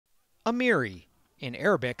Amiri. In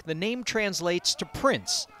Arabic, the name translates to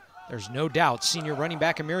prince. There's no doubt senior running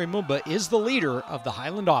back Amiri Mumba is the leader of the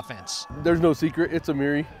Highland offense. There's no secret, it's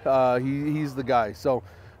Amiri. He's the guy. So,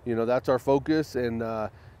 that's our focus, and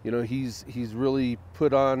he's really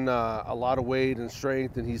put on a lot of weight and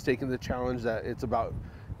strength, and he's taken the challenge that it's about.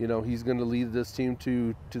 He's going to lead this team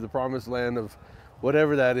to the promised land of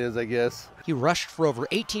whatever that is, I guess. He rushed for over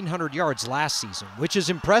 1,800 yards last season, which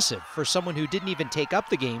is impressive for someone who didn't even take up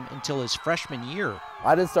the game until his freshman year.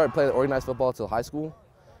 I didn't start playing organized football until high school,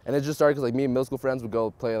 and it just started because me and middle school friends would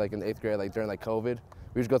go play in 8th grade, during COVID.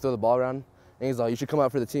 We would go throw the ball around, and he's like, "You should come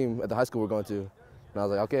out for the team at the high school we're going to." And I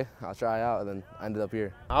was like, "Okay, I'll try out," and then I ended up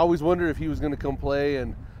here. I always wondered if he was going to come play,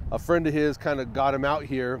 and a friend of his kind of got him out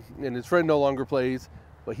here, and his friend no longer plays,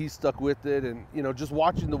 but he stuck with it. And just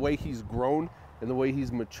watching the way he's grown and the way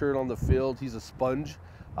he's matured on the field, he's a sponge.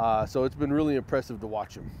 So it's been really impressive to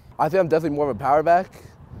watch him. I think I'm definitely more of a power back.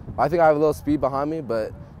 I think I have a little speed behind me,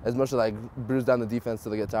 but as much as bruise down the defense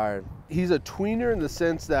till they get tired. He's a tweener in the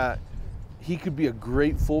sense that he could be a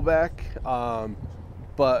great fullback,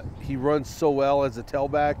 but he runs so well as a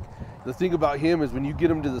tailback. The thing about him is when you get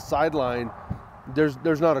him to the sideline,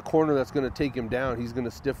 there's not a corner that's going to take him down. He's going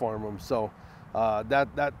to stiff arm him. So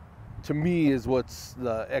that to me is what's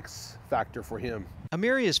the X factor for him.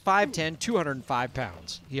 Amiri is 5'10", 205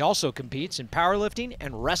 pounds. He also competes in powerlifting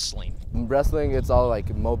and wrestling. In wrestling, it's all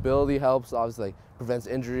mobility helps, obviously prevents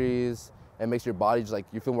injuries and makes your body just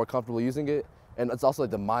you feel more comfortable using it. And it's also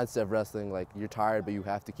the mindset of wrestling, you're tired but you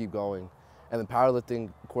have to keep going. And then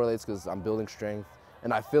powerlifting correlates because I'm building strength,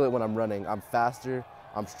 and I feel it when I'm running. I'm faster,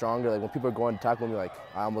 I'm stronger. When people are going to tackle me, I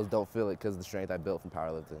almost don't feel it because of the strength I built from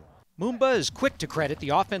powerlifting. Mumba is quick to credit the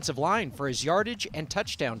offensive line for his yardage and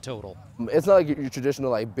touchdown total. It's not your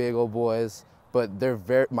traditional big old boys, but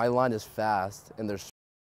my line is fast, and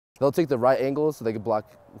they'll take the right angles so they can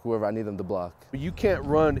block whoever I need them to block. You can't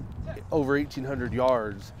run over 1,800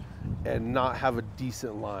 yards and not have a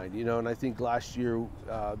decent line, and I think last year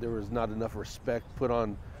there was not enough respect put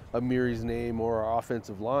on Amiri's name or our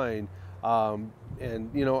offensive line, and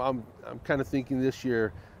I'm kind of thinking this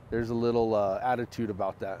year there's a little attitude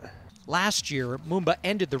about that. Last year, Mumba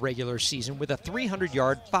ended the regular season with a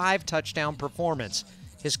 300-yard, 5-touchdown performance.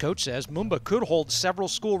 His coach says Mumba could hold several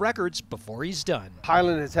school records before he's done.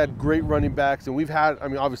 Highland has had great running backs, and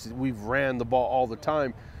obviously we've ran the ball all the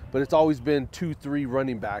time, but it's always been 2-3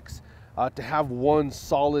 running backs. To have one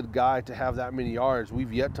solid guy to have that many yards,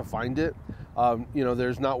 we've yet to find it.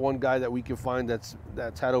 There's not one guy that we can find that's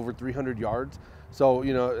had over 300 yards. So,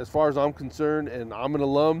 as far as I'm concerned, and I'm an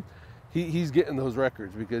alum, he's getting those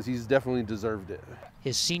records because he's definitely deserved it.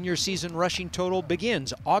 His senior season rushing total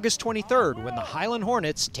begins August 23rd when the Highland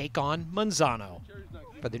Hornets take on Manzano.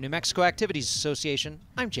 For the New Mexico Activities Association,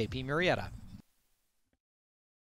 I'm JP Murrieta.